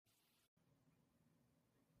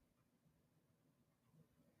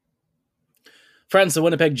Friends, the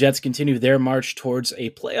Winnipeg Jets continue their march towards a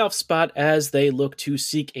playoff spot as they look to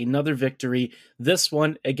seek another victory, this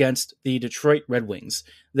one against the Detroit Red Wings.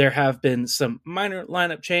 There have been some minor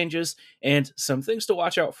lineup changes and some things to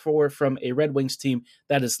watch out for from a Red Wings team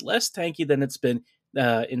that is less tanky than it's been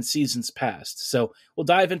in seasons past. So we'll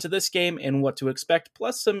dive into this game and what to expect,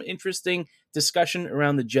 plus some interesting discussion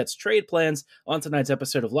around the Jets' trade plans on tonight's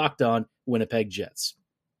episode of Locked On Winnipeg Jets.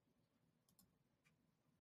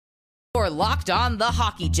 You're Locked On the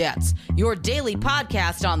Hockey Jets, your daily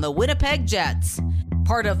podcast on the Winnipeg Jets.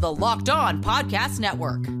 Part of the Locked On Podcast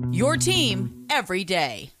Network, your team every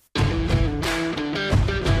day.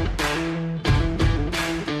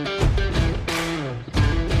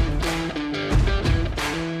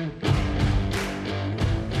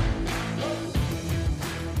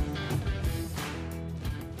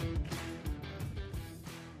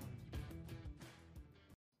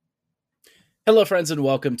 Hello, friends, and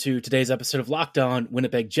welcome to today's episode of Locked On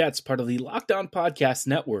Winnipeg Jets, part of the Locked On Podcast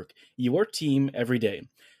Network, your team every day.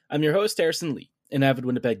 I'm your host, Harrison Lee, an avid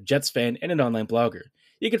Winnipeg Jets fan and an online blogger.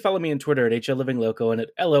 You can follow me on Twitter at HLLivingLoco and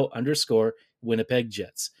at LO_Winnipeg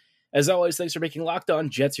Jets. As always, thanks for making Locked On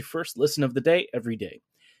Jets your first listen of the day every day.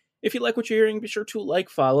 If you like what you're hearing, be sure to like,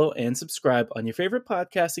 follow, and subscribe on your favorite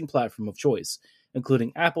podcasting platform of choice,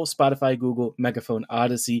 including Apple, Spotify, Google, Megaphone,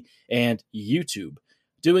 Odyssey, and YouTube.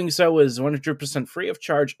 Doing so is 100% free of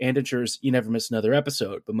charge and ensures you never miss another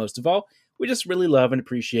episode. But most of all, we just really love and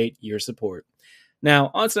appreciate your support.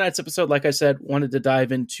 Now, on tonight's episode, like I said, wanted to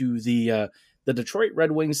dive into the Detroit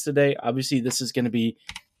Red Wings today. Obviously, this is going to be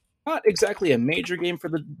not exactly a major game for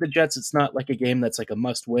the Jets. It's not like a game that's like a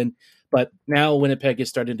must-win. But now Winnipeg is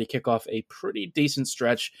starting to kick off a pretty decent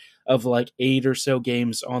stretch of like 8 or so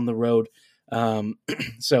games on the road.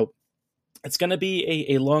 So it's going to be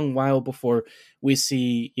a long while before we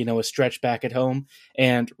see, a stretch back at home.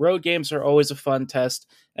 And road games are always a fun test.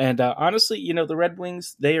 And honestly, the Red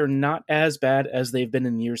Wings, they are not as bad as they've been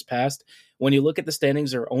in years past. When you look at the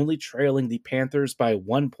standings, they're only trailing the Panthers by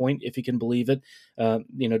 1 point, if you can believe it.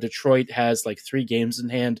 Detroit has like 3 games in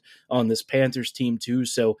hand on this Panthers team too.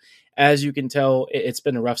 So as you can tell, it's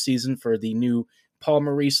been a rough season for the new Paul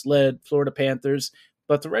Maurice-led Florida Panthers.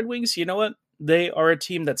 But the Red Wings, you know what? They are a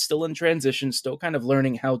team that's still in transition, still kind of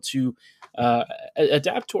learning how to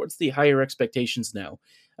adapt towards the higher expectations now.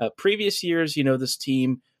 Previous years, this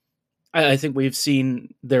team, I think we've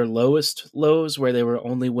seen their lowest lows where they were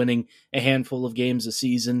only winning a handful of games a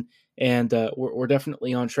season. And we're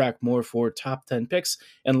definitely on track more for top 10 picks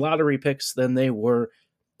and lottery picks than they were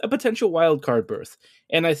a potential wild card berth.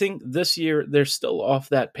 And I think this year they're still off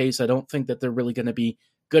that pace. I don't think that they're really going to be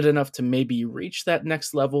good enough to maybe reach that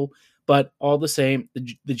next level. But all the same,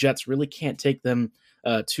 the Jets really can't take them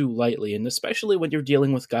too lightly. And especially when you're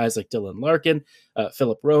dealing with guys like Dylan Larkin,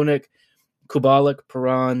 Philip Roenick, Kubalik,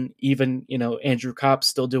 Perron, even, Andrew Kopp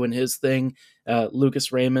still doing his thing.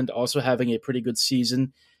 Lucas Raymond also having a pretty good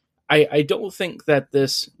season. I don't think that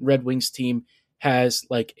this Red Wings team has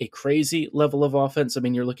like a crazy level of offense. I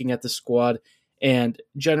mean, you're looking at the squad, and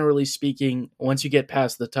generally speaking, once you get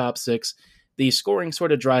past the top 6, the scoring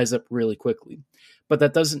sort of dries up really quickly. But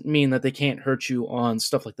that doesn't mean that they can't hurt you on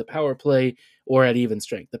stuff like the power play or at even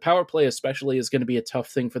strength. The power play especially is going to be a tough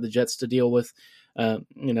thing for the Jets to deal with.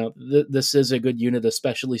 This is a good unit,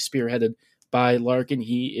 especially spearheaded by Larkin.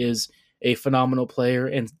 He is a phenomenal player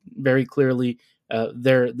and very clearly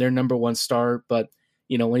their number one star. But,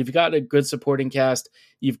 when you've got a good supporting cast,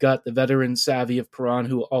 you've got the veteran savvy of Perron,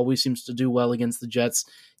 who always seems to do well against the Jets.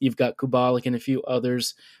 You've got Kubalik and a few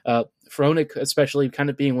others. Fronek, especially, kind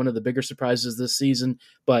of being one of the bigger surprises this season.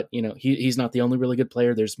 But, he's not the only really good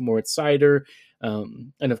player. There's Moritz Seider.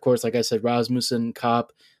 And, of course, like I said, Rasmussen,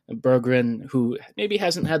 Kopp, Berggren, who maybe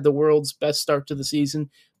hasn't had the world's best start to the season,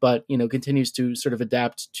 but, continues to sort of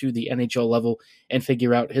adapt to the NHL level and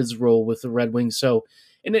figure out his role with the Red Wings. So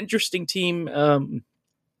an interesting team.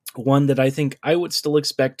 One that I think I would still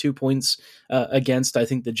expect 2 points against. I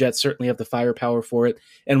think the Jets certainly have the firepower for it.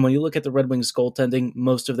 And when you look at the Red Wings goaltending,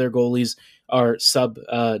 most of their goalies are sub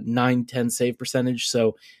 9-10 save percentage.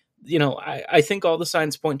 So, I think all the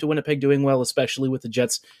signs point to Winnipeg doing well, especially with the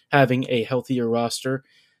Jets having a healthier roster.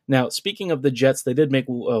 Now, speaking of the Jets, they did make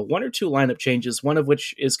 1 or 2 lineup changes, one of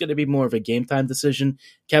which is going to be more of a game time decision.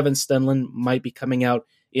 Kevin Stenlund might be coming out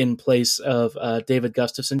in place of David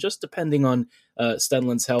Gustafsson, just depending on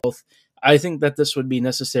Stenlund's health. I think that this would be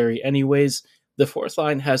necessary anyways. The fourth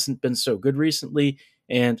line hasn't been so good recently,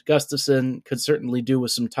 and Gustafsson could certainly do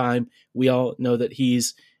with some time. We all know that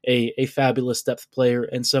he's a fabulous depth player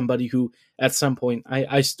and somebody who, at some point,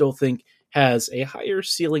 I still think has a higher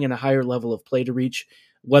ceiling and a higher level of play to reach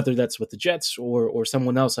Whether that's with the Jets or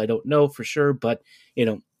someone else, I don't know for sure. But,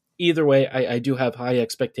 either way, I do have high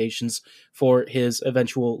expectations for his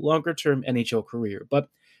eventual longer-term NHL career. But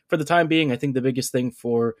for the time being, I think the biggest thing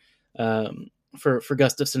for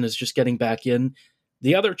Gustafsson is just getting back in.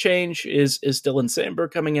 The other change is Dylan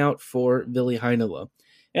Samberg coming out for Ville Heinola.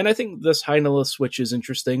 And I think this Heinola switch is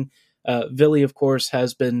interesting. Ville, of course,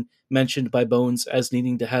 has been mentioned by Bones as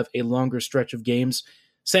needing to have a longer stretch of games.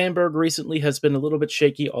 Samberg recently has been a little bit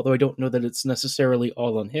shaky, although I don't know that it's necessarily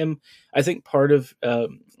all on him. I think part of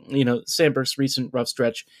Samberg's recent rough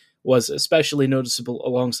stretch was especially noticeable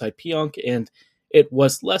alongside Pionk, and it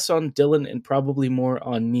was less on Dylan and probably more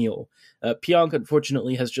on Neil. Pionk,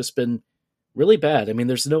 unfortunately, has just been really bad. I mean,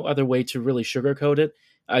 there's no other way to really sugarcoat it.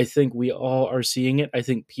 I think we all are seeing it. I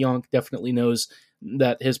think Pionk definitely knows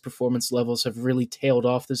that his performance levels have really tailed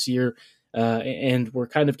off this year, and we're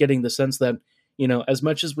kind of getting the sense that, as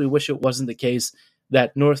much as we wish it wasn't the case,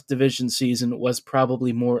 that North Division season was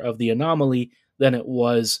probably more of the anomaly than it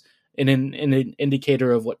was an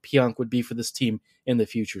indicator of what Pionk would be for this team in the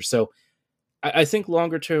future. So I think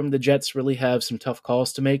longer term, the Jets really have some tough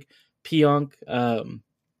calls to make. Pionk,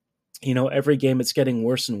 every game it's getting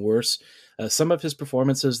worse and worse. Some of his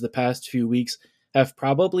performances the past few weeks have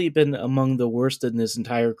probably been among the worst in his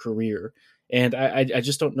entire career. And I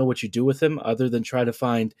just don't know what you do with him other than try to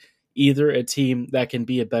find either a team that can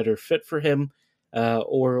be a better fit for him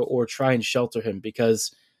or try and shelter him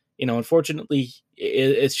because, unfortunately,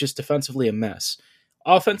 it's just defensively a mess.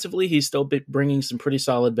 Offensively, he's still bringing some pretty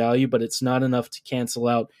solid value, but it's not enough to cancel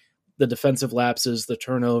out the defensive lapses, the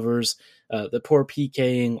turnovers, the poor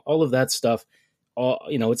PKing, all of that stuff.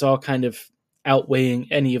 It's all kind of outweighing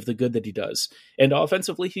any of the good that he does. And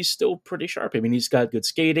offensively, he's still pretty sharp. I mean, he's got good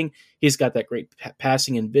skating. He's got that great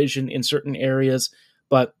passing and vision in certain areas,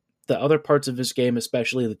 but the other parts of his game,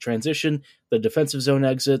 especially the transition, the defensive zone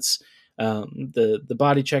exits, the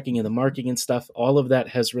body checking and the marking and stuff, all of that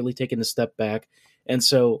has really taken a step back. And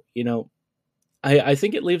so, I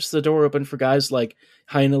think it leaves the door open for guys like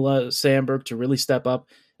Heinola, Samberg to really step up,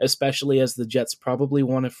 especially as the Jets probably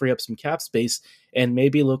want to free up some cap space and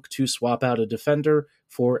maybe look to swap out a defender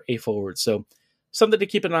for a forward. So something to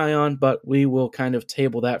keep an eye on, but we will kind of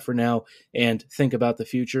table that for now and think about the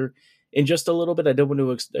future. In just a little bit, I do want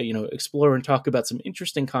to explore and talk about some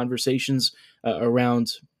interesting conversations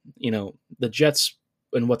around the Jets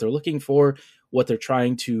and what they're looking for, what they're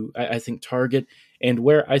trying to, I think, target, and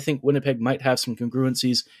where I think Winnipeg might have some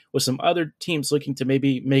congruencies with some other teams looking to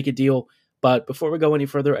maybe make a deal. But before we go any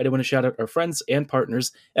further, I do want to shout out our friends and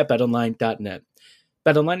partners at BetOnline.net.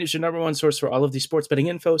 BetOnline is your number one source for all of the sports betting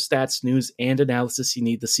info, stats, news, and analysis you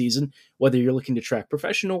need this season, whether you're looking to track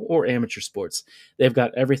professional or amateur sports. They've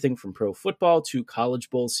got everything from pro football to college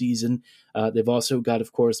bowl season. They've also got,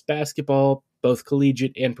 of course, basketball, both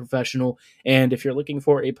collegiate and professional. And if you're looking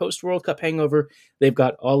for a post-World Cup hangover, they've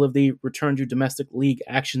got all of the return to domestic league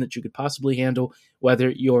action that you could possibly handle, whether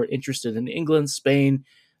you're interested in England, Spain,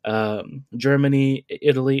 Germany,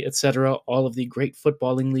 Italy, etc., all of the great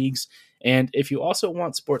footballing leagues. And if you also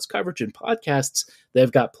want sports coverage and podcasts,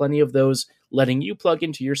 they've got plenty of those, letting you plug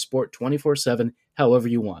into your sport 24/7 however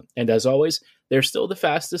you want. And as always, they're still the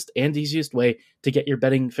fastest and easiest way to get your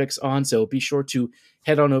betting fix on, so be sure to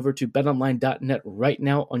head on over to betonline.net right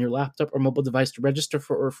now on your laptop or mobile device to register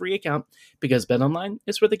for a free account, because BetOnline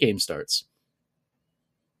is where the game starts.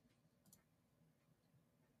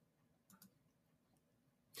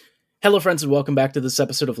 Hello, friends, and welcome back to this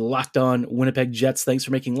episode of Locked On Winnipeg Jets. Thanks for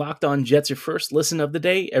making Locked On Jets your first listen of the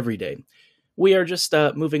day every day. We are just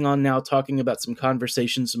moving on now, talking about some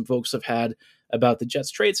conversations some folks have had about the Jets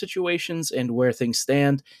trade situations and where things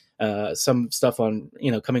stand. Some stuff on,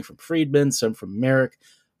 coming from Friedman, some from Merrick,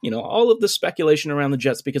 all of the speculation around the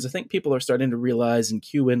Jets, because I think people are starting to realize and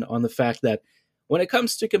cue in on the fact that when it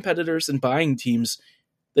comes to competitors and buying teams,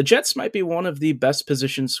 the Jets might be one of the best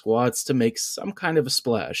positioned squads to make some kind of a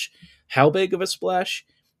splash. How big of a splash?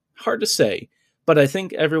 Hard to say. But I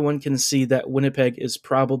think everyone can see that Winnipeg is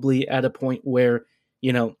probably at a point where,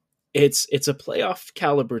 it's a playoff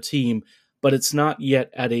caliber team, but it's not yet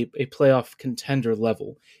at a playoff contender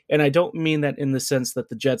level. And I don't mean that in the sense that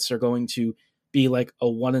the Jets are going to be like a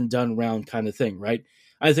one and done round kind of thing, right?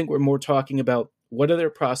 I think we're more talking about what are their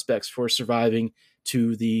prospects for surviving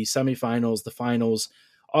to the semifinals, the finals,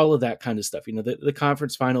 all of that kind of stuff. The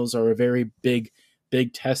conference finals are a very big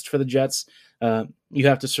test for the Jets. You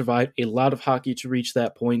have to survive a lot of hockey to reach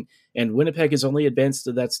that point, and Winnipeg has only advanced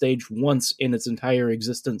to that stage once in its entire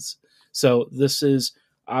existence. So this is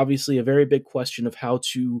obviously a very big question of how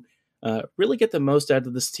to really get the most out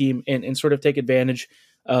of this team and sort of take advantage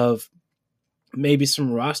of maybe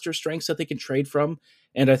some roster strengths that they can trade from.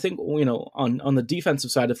 And I think, on the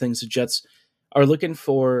defensive side of things, the Jets are looking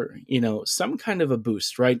for, some kind of a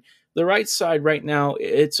boost, right? The right side right now,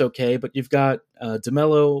 it's okay, but you've got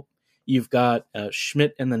DeMello, you've got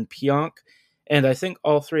Schmidt, and then Pionk. And I think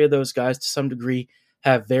all three of those guys, to some degree,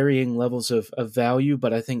 have varying levels of value.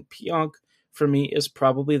 But I think Pionk, for me, is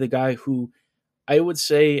probably the guy who I would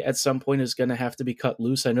say at some point is going to have to be cut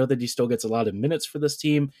loose. I know that he still gets a lot of minutes for this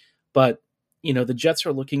team, but the Jets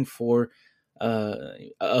are looking for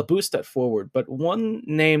a boost at forward. But one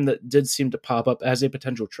name that did seem to pop up as a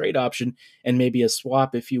potential trade option and maybe a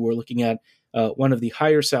swap if you were looking at one of the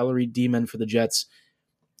higher salaried D-men for the Jets,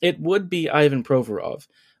 it would be Ivan Provorov.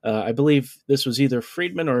 I believe this was either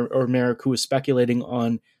Friedman or Merrick who was speculating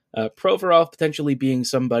on Provorov potentially being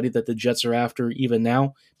somebody that the Jets are after even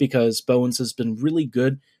now, because Bowens has been really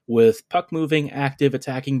good with puck moving, active,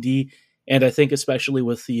 attacking D, and I think especially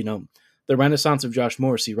with the renaissance of Josh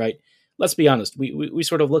Morrissey, right? Let's be honest, we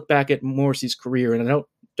sort of look back at Morrissey's career, and I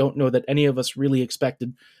don't know that any of us really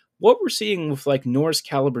expected what we're seeing with like Norris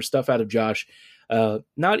caliber stuff out of Josh,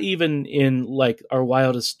 not even in like our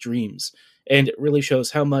wildest dreams. And it really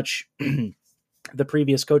shows how much the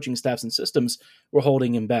previous coaching staffs and systems were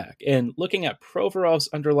holding him back. And looking at Provorov's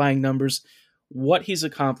underlying numbers, what he's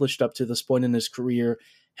accomplished up to this point in his career,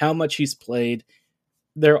 how much he's played,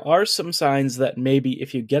 there are some signs that maybe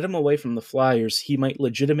if you get him away from the Flyers, he might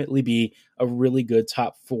legitimately be a really good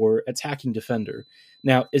top 4 attacking defender.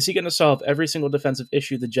 Now, is he going to solve every single defensive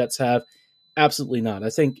issue the Jets have? Absolutely not. I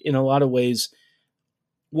think in a lot of ways,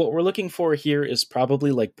 what we're looking for here is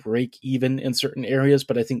probably like break even in certain areas,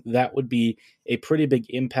 but I think that would be a pretty big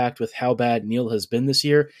impact with how bad Neal has been this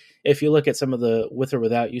year. If you look at some of the with or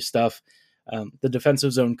without you stuff, the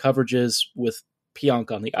defensive zone coverages with Pionk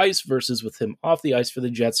on the ice versus with him off the ice for the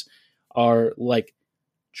Jets are like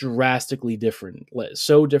drastically different.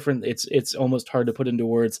 So different, it's almost hard to put into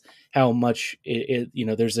words how much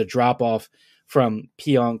there's a drop off from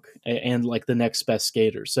Pionk and like the next best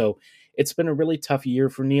skater. So it's been a really tough year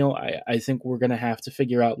for Neal. I think we're going to have to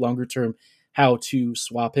figure out longer term how to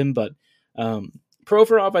swap him. But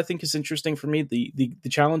Provorov, I think, is interesting for me. The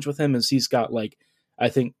challenge with him is he's got like, I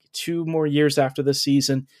think 2 more years after this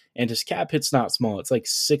season, and his cap hit's not small. It's like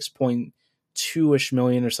 6.2-ish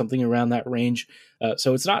million or something around that range.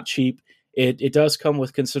 So it's not cheap. It does come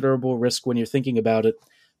with considerable risk when you're thinking about it.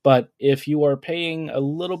 But if you are paying a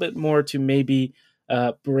little bit more to maybe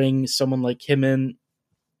bring someone like him in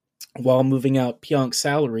while moving out Pionk's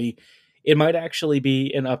salary, it might actually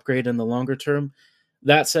be an upgrade in the longer term.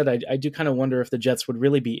 That said, I do kind of wonder if the Jets would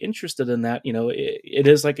really be interested in that. It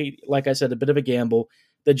is like I said, a bit of a gamble.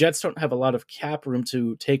 The Jets don't have a lot of cap room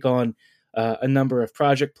to take on a number of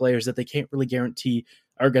project players that they can't really guarantee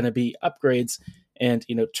are going to be upgrades. And,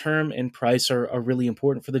 term and price are really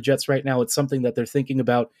important for the Jets right now. It's something that they're thinking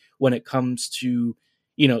about when it comes to,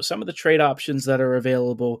 some of the trade options that are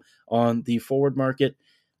available on the forward market.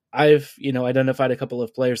 I've, identified a couple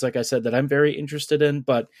of players, like I said, that I'm very interested in,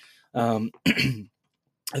 but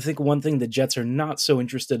I think one thing the Jets are not so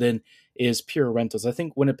interested in is pure rentals. I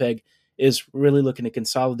think Winnipeg is really looking to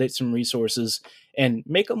consolidate some resources and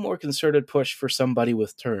make a more concerted push for somebody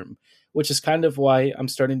with term, which is kind of why I'm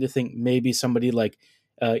starting to think maybe somebody like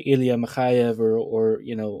Ilya Mikheyev or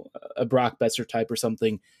a Brock Besser type or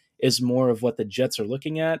something is more of what the Jets are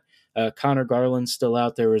looking at. Connor Garland's still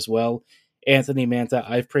out there as well. Anthony Mantha,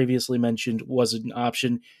 I've previously mentioned, was an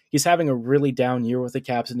option. He's having a really down year with the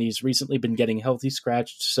Caps, and he's recently been getting healthy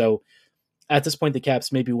scratched. So at this point, the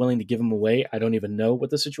Caps may be willing to give him away. I don't even know what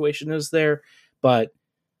the situation is there. But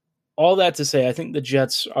all that to say, I think the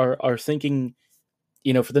Jets are thinking,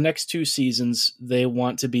 for the next 2 seasons, they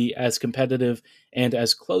want to be as competitive and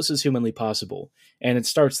as close as humanly possible. And it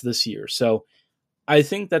starts this year. So I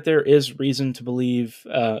think that there is reason to believe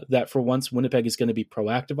that for once Winnipeg is going to be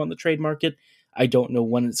proactive on the trade market. I don't know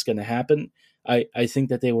when it's going to happen. I think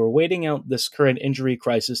that they were waiting out this current injury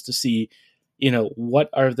crisis to see, what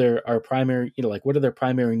are their primary, what are their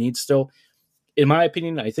primary needs still. In my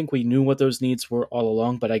opinion, I think we knew what those needs were all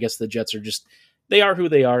along, but I guess the Jets are they are who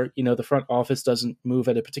they are. The front office doesn't move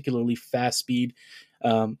at a particularly fast speed.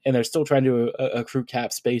 And they're still trying to accrue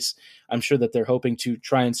cap space. I'm sure that they're hoping to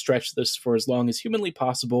try and stretch this for as long as humanly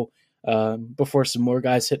possible before some more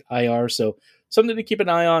guys hit IR. So something to keep an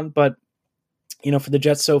eye on. But, for the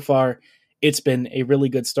Jets so far, it's been a really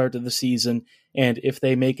good start to the season. And if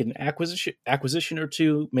they make an acquisition or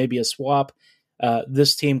two, maybe a swap,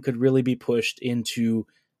 this team could really be pushed into,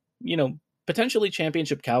 potentially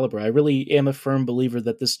championship caliber. I really am a firm believer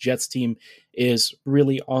that this Jets team is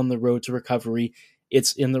really on the road to recovery.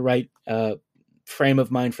 It's in the right frame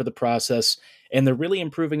of mind for the process, and they're really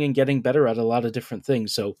improving and getting better at a lot of different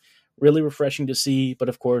things. So really refreshing to see, but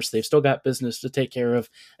of course they've still got business to take care of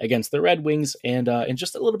against the Red Wings, and in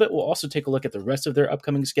just a little bit we'll also take a look at the rest of their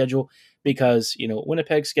upcoming schedule, because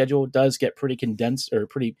Winnipeg's schedule does get pretty condensed or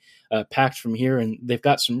pretty packed from here, and they've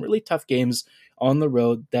got some really tough games on the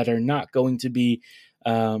road that are not going to be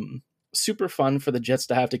super fun for the Jets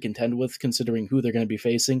to have to contend with, considering who they're going to be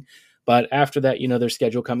facing. But after that, their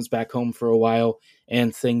schedule comes back home for a while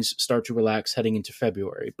and things start to relax heading into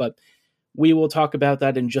February. But we will talk about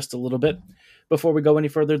that in just a little bit. Before we go any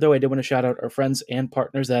further, though, I do want to shout out our friends and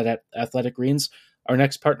partners at Athletic Greens. Our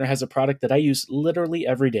next partner has a product that I use literally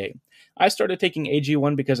every day. I started taking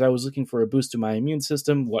AG1 because I was looking for a boost to my immune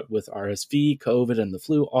system, what with RSV, COVID, and the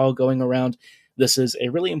flu all going around. This is a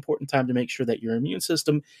really important time to make sure that your immune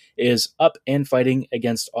system is up and fighting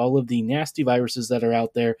against all of the nasty viruses that are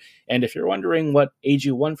out there. And if you're wondering what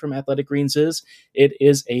AG1 from Athletic Greens is, it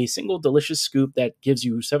is a single delicious scoop that gives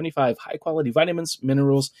you 75 high-quality vitamins,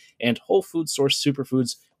 minerals, and whole food source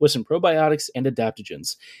superfoods with some probiotics and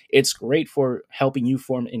adaptogens. It's great for helping you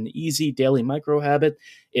form an easy daily micro habit.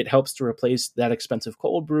 It helps to replace that expensive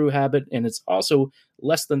cold brew habit, and it's also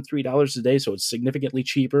less than $3 a day, so it's significantly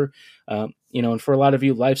cheaper. And for a lot of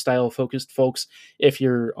you lifestyle-focused folks, if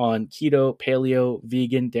you're on keto, paleo,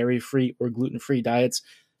 vegan, dairy-free, or gluten-free diets,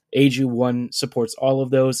 AG1 supports all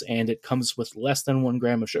of those, and it comes with less than 1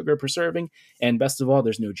 gram of sugar per serving. And best of all,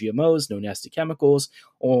 there's no GMOs, no nasty chemicals,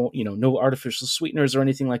 or no artificial sweeteners or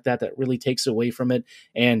anything like that really takes away from it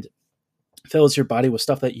and fills your body with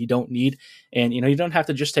stuff that you don't need. And you don't have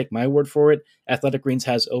to just take my word for it. Athletic Greens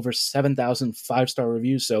has over 7,000 5-star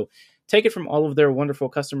reviews, so take it from all of their wonderful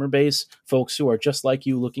customer base, folks who are just like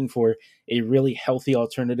you, looking for a really healthy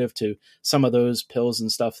alternative to some of those pills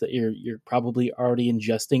and stuff that you're probably already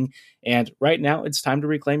ingesting. And right now, it's time to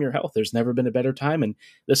reclaim your health. There's never been a better time, and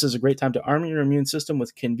this is a great time to arm your immune system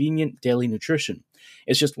with convenient daily nutrition.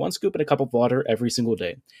 It's just 1 scoop in a cup of water every single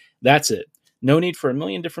day. That's it. No need for a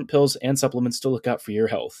million different pills and supplements to look out for your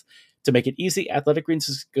health. To make it easy, Athletic Greens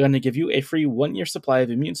is going to give you a free 1-year supply of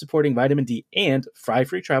immune-supporting vitamin D and 5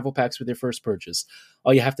 free travel packs with your first purchase.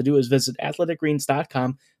 All you have to do is visit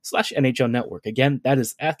athleticgreens.com/NHL Network. Again, that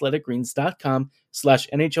is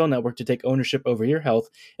athleticgreens.com/NHL Network to take ownership over your health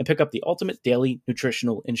and pick up the ultimate daily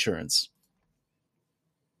nutritional insurance.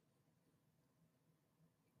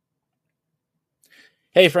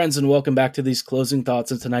 Hey friends, and welcome back to these closing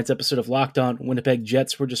thoughts on tonight's episode of Locked On Winnipeg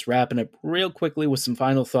Jets. We're just wrapping up real quickly with some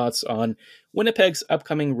final thoughts on Winnipeg's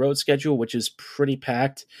upcoming road schedule, which is pretty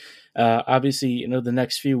packed. Obviously, the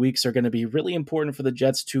next few weeks are going to be really important for the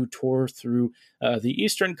Jets to tour through the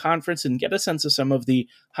Eastern Conference and get a sense of some of the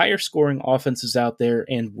higher scoring offenses out there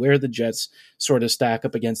and where the Jets sort of stack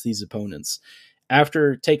up against these opponents.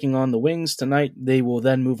 After taking on the Wings tonight, they will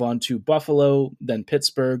then move on to Buffalo, then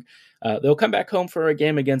Pittsburgh. They'll come back home for a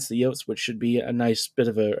game against the Yotes, which should be a nice bit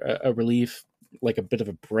of a relief, like a bit of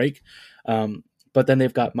a break. But then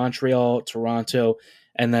they've got Montreal, Toronto,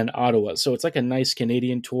 and then Ottawa. So it's like a nice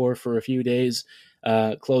Canadian tour for a few days,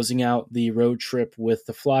 closing out the road trip with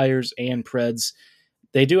the Flyers and Preds.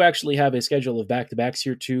 They do actually have a schedule of back-to-backs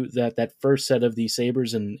here, too. That first set of the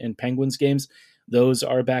Sabres and Penguins games, those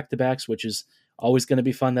are back-to-backs, which is always going to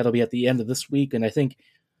be fun. That'll be at the end of this week, and I think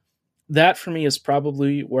that for me is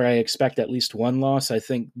probably where I expect at least one loss. I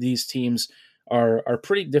think these teams are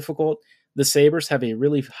pretty difficult. The Sabres have a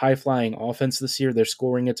really high-flying offense this year. They're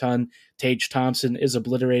scoring a ton. Tage Thompson is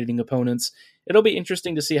obliterating opponents. It'll be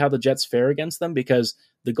interesting to see how the Jets fare against them, because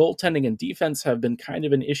the goaltending and defense have been kind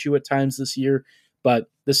of an issue at times this year, but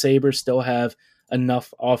the Sabres still have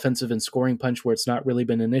enough offensive and scoring punch where it's not really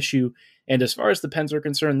been an issue. And as far as the Pens are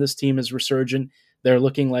concerned, this team is resurgent. They're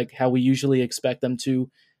looking like how we usually expect them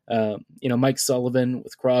to. Mike Sullivan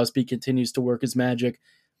with Crosby continues to work his magic.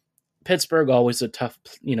 Pittsburgh, always a tough,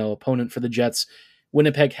 opponent for the Jets.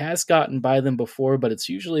 Winnipeg has gotten by them before, but it's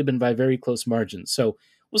usually been by very close margins. So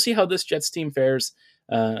we'll see how this Jets team fares.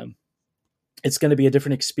 It's going to be a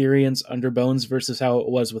different experience under Bones versus how it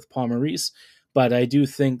was with Paul Maurice. But I do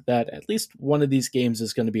think that at least one of these games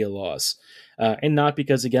is going to be a loss. And not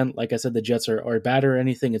because, again, like I said, the Jets are bad or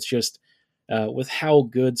anything. It's just with how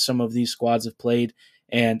good some of these squads have played,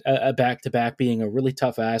 and a back-to-back being a really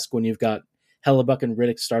tough ask when you've got Hellebuck and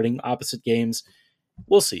Riddick starting opposite games.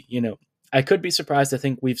 We'll see. I could be surprised. I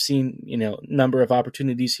think we've seen, number of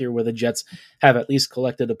opportunities here where the Jets have at least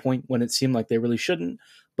collected a point when it seemed like they really shouldn't.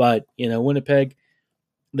 But, Winnipeg,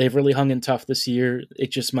 they've really hung in tough this year.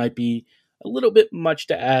 It just might be a little bit much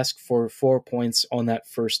to ask for 4 points on that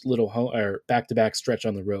first little back-to-back stretch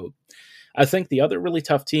on the road. I think the other really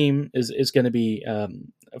tough team is going to be,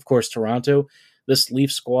 of course, Toronto. this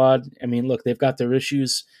Leaf squad, I mean, look, they've got their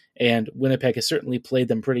issues, and Winnipeg has certainly played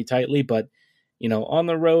them pretty tightly, but on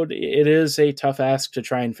the road, it is a tough ask to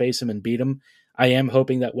try and face them and beat them. I am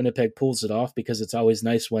hoping that Winnipeg pulls it off because it's always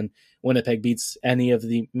nice when Winnipeg beats any of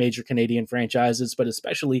the major Canadian franchises, but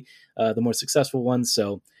especially the more successful ones.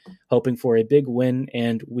 So hoping for a big win,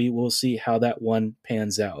 and we will see how that one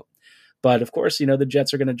pans out. But of course, the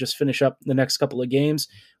Jets are going to just finish up the next couple of games.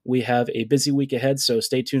 We have a busy week ahead, so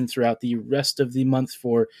stay tuned throughout the rest of the month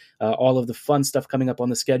for all of the fun stuff coming up on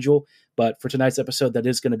the schedule. But for tonight's episode, that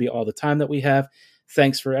is going to be all the time that we have.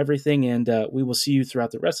 Thanks for everything, and we will see you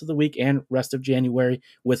throughout the rest of the week and rest of January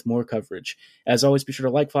with more coverage. As always, be sure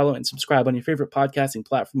to like, follow, and subscribe on your favorite podcasting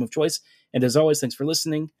platform of choice. And as always, thanks for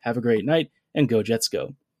listening. Have a great night, and go Jets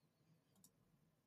go.